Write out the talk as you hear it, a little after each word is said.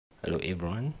Hello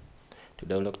everyone,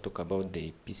 today I would like to talk about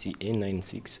the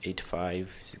PCA9685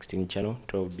 16-channel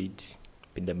 12-bit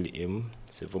PWM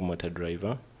Servo motor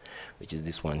driver, which is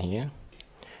this one here.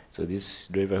 So this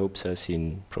driver helps us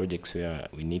in projects where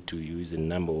we need to use a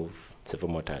number of servo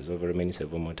motors, or very many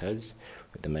servo motors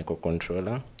with the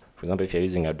microcontroller. For example, if you're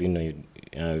using Arduino,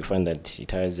 you find that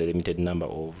it has a limited number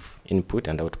of input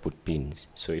and output pins.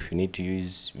 So if you need to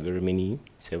use very many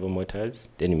servo motors,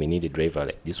 then you may need a driver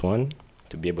like this one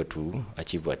to be able to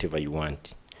achieve whatever you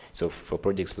want. So for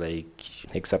projects like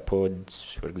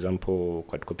hexapods, for example,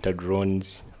 quadcopter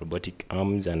drones, robotic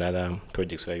arms, and other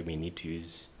projects where you may need to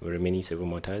use very many servo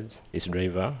motors, this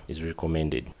driver is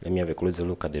recommended. Let me have a closer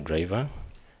look at the driver.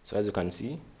 So as you can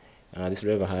see, this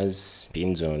driver has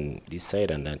pins on this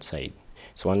side and that side.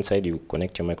 So one side you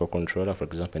connect your microcontroller. For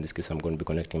example, in this case I'm going to be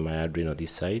connecting my Arduino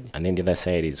this side, and then the other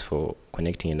side is for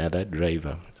connecting another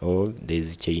driver, or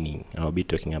daisy chaining. I'll be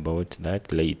talking about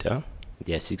that later.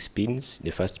 There are 6 pins. The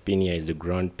first pin here is the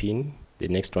ground pin. The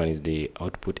next one is the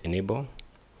output enable.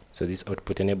 So this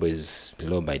output enable is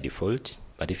low by default,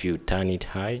 but if you turn it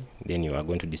high, then you are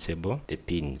going to disable the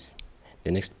pins.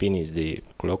 The next pin is the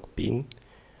clock pin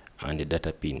and the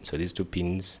data pin. So these 2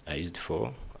 pins are used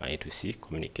for I2C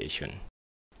communication.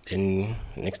 Then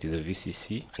next is the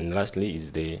VCC, and lastly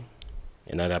is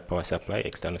another power supply,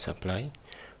 external supply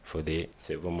for the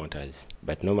servo motors.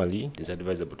 But normally it is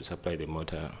advisable to supply the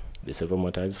servo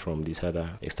motors from this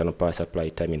other external power supply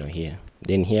terminal here.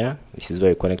 Then here, this is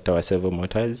where we connect our servo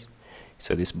motors.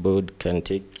 So this board can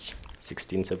take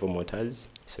 16 servo motors,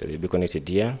 so they'll be connected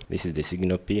here. This is the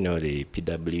signal pin, or the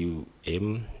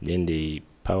PWM, then the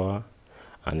power,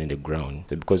 and then the ground.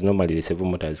 So because normally the servo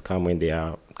motors come when they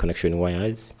are connection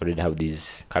wires already have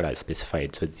these colors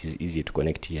specified, so it is easy to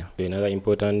connect here. So another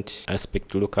important aspect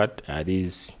to look at are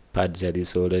these pads here,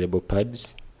 these solderable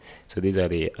pads. So these are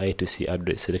the I2C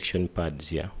address selection pads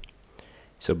here.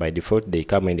 So by default they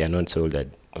come when they are not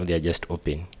soldered, or they are just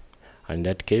open. And in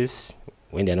that case,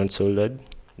 when they are not soldered,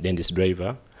 then this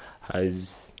driver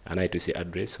has an I2C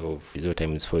address of 0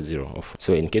 times 40.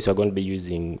 So in case you are going to be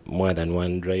using more than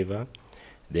one driver,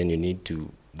 then you need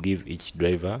to give each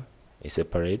driver a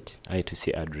separate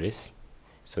I2C address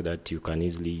so that you can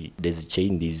easily daisy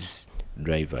chain these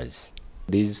drivers.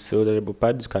 These solderable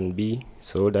pads can be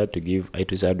soldered to give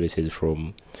I2C addresses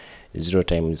from 0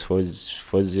 times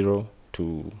 40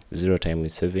 to 0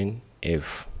 times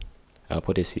 7F. I'll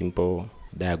put a simple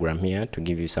diagram here to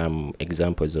give you some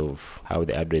examples of how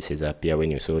the addresses appear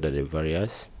when you solder the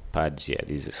various pads here,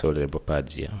 these solderable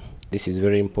pads here. This is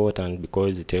very important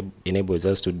because it enables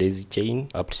us to daisy chain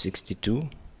up to 62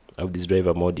 of these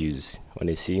driver modules on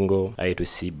a single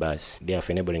I2C bus,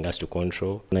 therefore enabling us to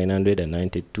control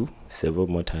 992 servo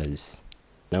motors.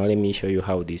 Now let me show you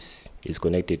how this is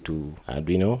connected to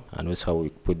Arduino, and also how we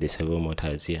put the servo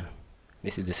motors here.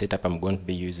 This is the setup I'm going to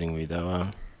be using with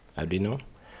our Arduino.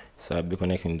 So I'll be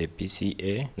connecting the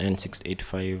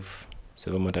PCA9685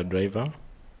 servo motor driver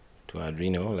to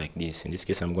Arduino like this. In this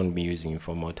case I'm going to be using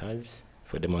 4 motors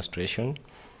for demonstration,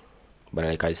 but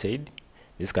like I said,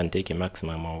 this can take a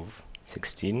maximum of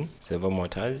 16 servo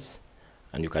motors,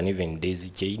 and you can even daisy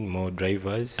chain more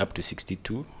drivers up to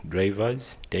 62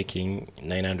 drivers, taking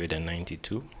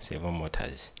 992 servo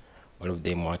motors, all of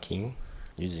them working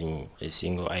using a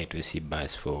single I2C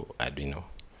bus for Arduino.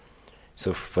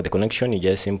 So for the connection, you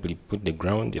just simply put the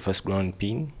first ground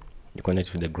pin, you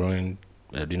connect with the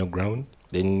Arduino ground.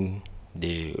 Then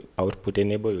the output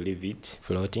enable, you leave it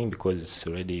floating because it's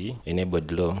already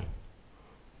enabled low.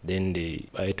 Then the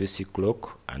I2C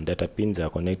clock and data pins are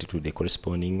connected to the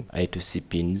corresponding I2C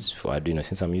pins for Arduino.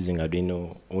 Since I'm using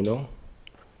Arduino Uno,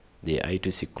 the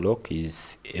I2C clock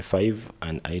is A5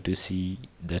 and I2C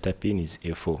data pin is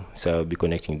A4. So I'll be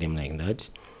connecting them like that.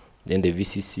 Then the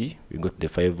VCC, we got the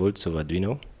 5 volts of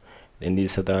Arduino. Then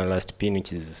this other last pin,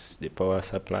 which is the power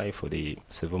supply for the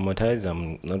servo motors,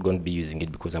 I'm not going to be using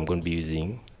it because I'm going to be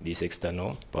using this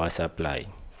external power supply,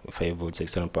 5 volts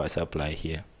external power supply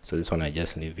here. So this one I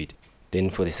just leave it.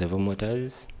 Then for the servo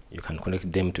motors, you can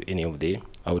connect them to any of the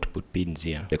output pins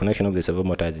here. The connection of the servo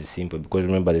motors is simple because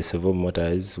remember the servo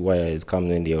motors wires come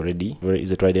when they're already very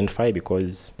easy to identify,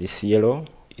 because this yellow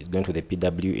is going to the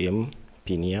PWM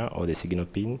pin here, or the signal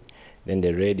pin. Then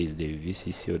the red is the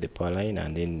VCC or the power line,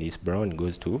 and then this brown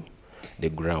goes to the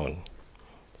ground.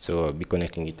 So I'll be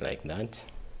connecting it like that.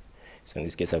 So in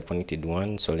this case I've connected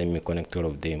one, so let me connect all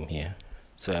of them here.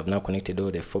 So I've now connected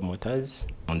all the 4 motors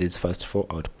on these first 4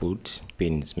 output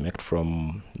pins, marked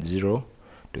from 0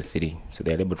 to 3. So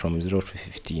they are labeled from 0 to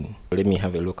 15. So let me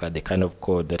have a look at the kind of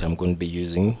code that I'm going to be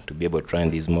using to be able to run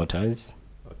these motors.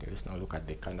 Okay, let's now look at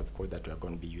the kind of code that we're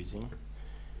going to be using.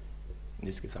 In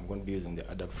this case, I'm going to be using the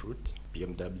Adafruit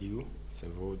PWM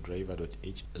Servo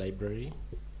driver.h library.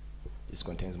 This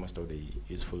contains most of the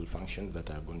useful functions that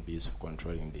are going to be used for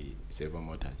controlling the servo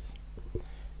motors.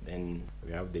 Then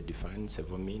we have the defined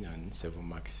servo min and servo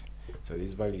max. So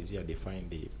these values here define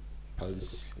the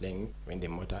pulse length when the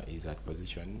motor is at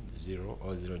position 0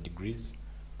 or 0 degrees,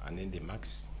 and then the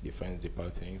max defines the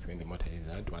pulse length when the motor is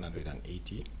at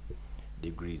 180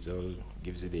 degrees. All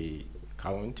gives you the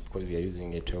count, because we are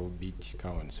using a 12-bit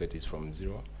count, so it is from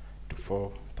 0 to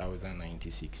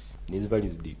 4096. These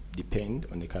values depend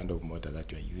on the kind of motor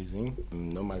that you are using.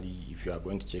 Normally, if you are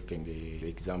going to check in the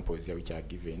examples here which are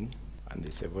given and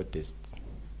the servo test,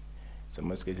 so in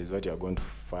most cases what you are going to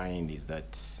find is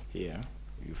that here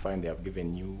you find they have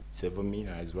given you servo min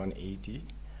as 180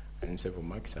 and servo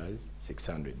max as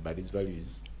 600, but these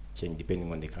values change depending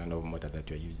on the kind of motor that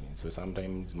you are using. So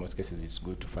sometimes, in most cases, it's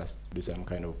good to first do some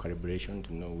kind of calibration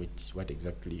to know what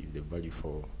exactly is the value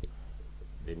for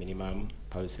the minimum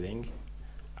pulse length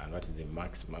and what is the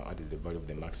maximum, what is the value of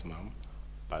the maximum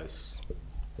pulse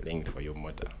length for your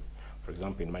motor. For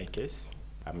example, in my case,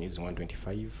 I'm using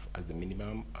 125 as the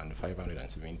minimum and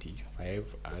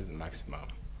 575 as maximum.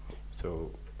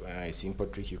 So a simple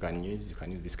trick you can use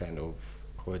this kind of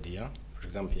code here. For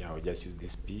example, here I'll just use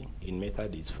this P. In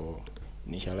method is for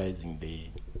initializing the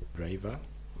driver.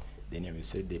 Then here we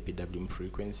set the PWM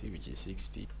frequency, which is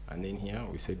 60, and then here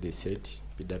we set the set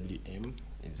PWM.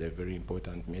 Is a very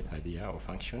important method here or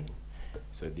function.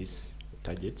 So this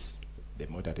targets the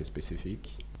motor at a specific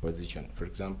position. For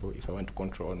example, if I want to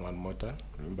control on one motor,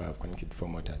 remember I've connected 4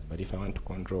 motors, but if I want to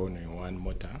control only one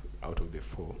motor out of the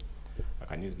 4, I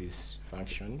can use this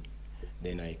function.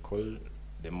 Then I call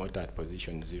the motor at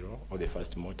position 0, or the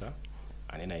first motor,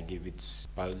 and then I give its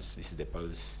pulse. This is the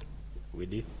pulse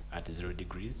width at 0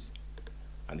 degrees,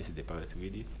 and this is the pulse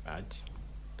width at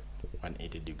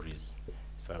 180 degrees.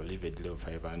 So I'll leave a delay of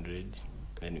 500,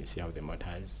 then we see how the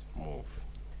motors move.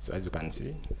 So as you can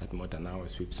see, that motor now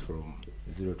sweeps from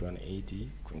 0 to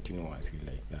 180 continuously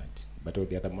like that, but all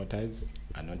the other motors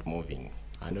are not moving.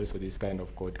 And also this kind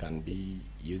of code can be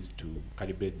used to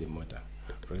calibrate the motor.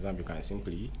 For example,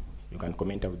 you can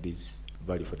comment out this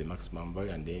value for the maximum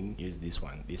value and then use this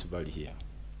value here.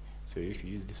 So if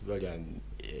you use this value and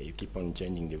you keep on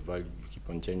changing the value, you keep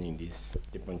on changing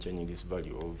this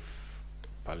value of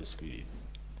pulse width,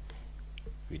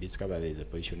 we discover there is a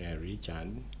position where I reach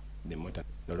and the motor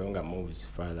no longer moves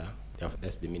further.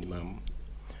 That's the minimum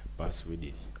pulse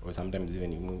width. Or sometimes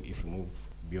even if you move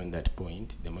beyond that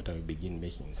point, the motor will begin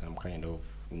making some kind of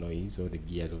noise, or the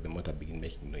gears of the motor begin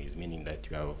making noise, meaning that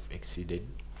you have exceeded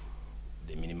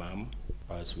the minimum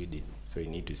pulse width. So you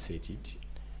need to set it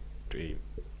to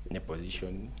a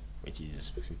position which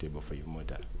is suitable for your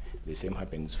motor. The same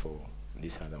happens for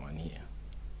this other one here.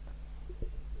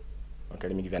 Okay,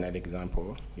 let me give you another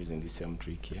example using the same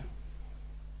trick here.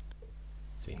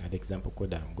 So another example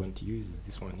code I'm going to use is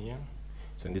this one here.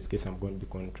 So in this case, I'm going to be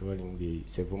controlling the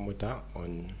servo motor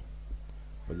on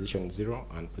position 0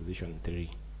 and position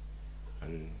 3,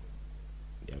 and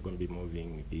they are going to be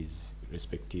moving these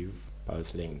respective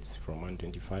pulse lengths from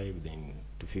 125 then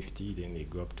to 50, then they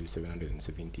go up to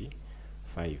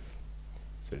 775.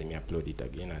 So let me upload it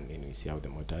again, and then we see how the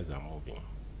motors are moving.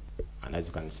 And as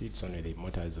you can see, it's only the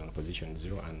motors on position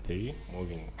 0 and 3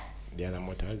 moving. The other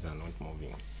motors are not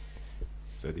moving.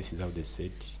 So this is how the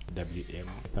set PWM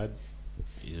method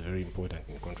is very important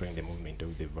in controlling the movement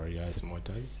of the various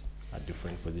motors at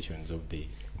different positions of the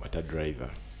motor driver.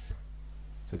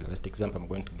 So the last example I'm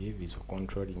going to give is for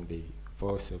controlling the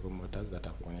 4 servo motors that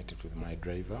are connected to my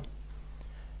driver.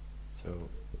 So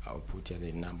I'll put here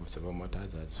the number of servo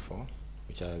motors as 4,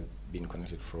 which have been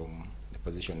connected from the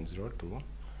position 0 to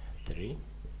 3.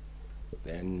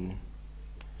 Then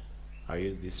I'll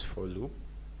use this for loop.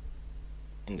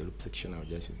 In the loop section, I'll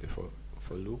just use the for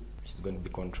loop, which is going to be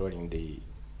controlling the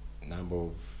number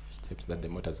of steps that the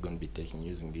motor is going to be taking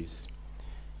using this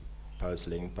pulse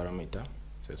length parameter.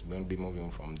 So it's going to be moving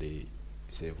from the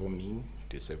servo min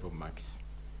to servo max.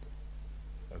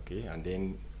 Okay, and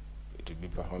then it will be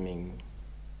performing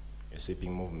a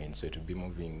sweeping movement. So it will be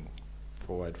moving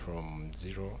forward from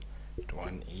 0 to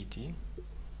 180.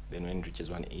 Then when it reaches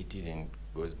 180, then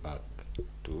goes back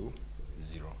to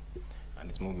 0. And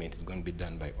this movement is going to be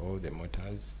done by all the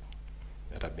motors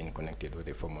that have been connected with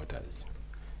the 4 motors.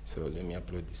 So let me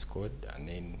upload this code and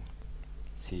then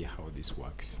see how this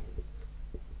works.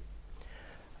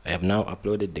 I have now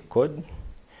uploaded the code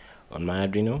on my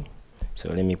Arduino. So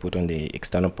let me put on the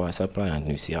external power supply and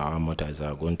you see how our motors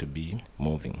are going to be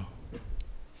moving.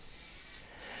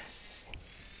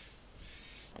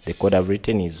 The code I've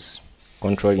written is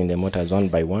controlling the motors one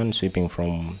by one, sweeping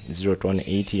from 0 to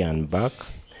 180 and back.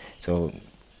 So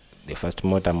the first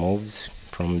motor moves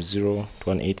from 0 to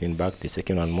 180 and back, the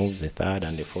second one moves, the third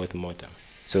and the fourth motor.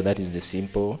 So that is the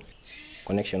simple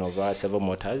connection of our servo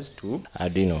motors to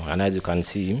Arduino. And as you can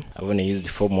see, I've only used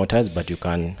 4 motors, but you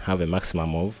can have a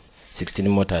maximum of 16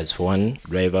 motors for one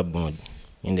driver board.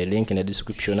 In the link in the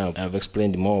description, I've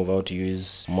explained more about how to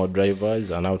use more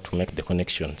drivers and how to make the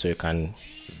connection, so you can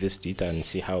visit it and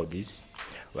see how this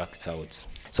works out.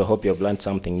 So hope you have learned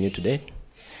something new today.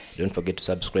 Don't forget to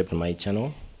subscribe to my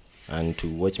channel and to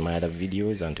watch my other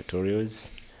videos and tutorials,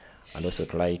 and also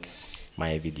to like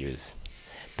my videos.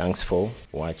 Thanks for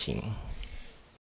watching.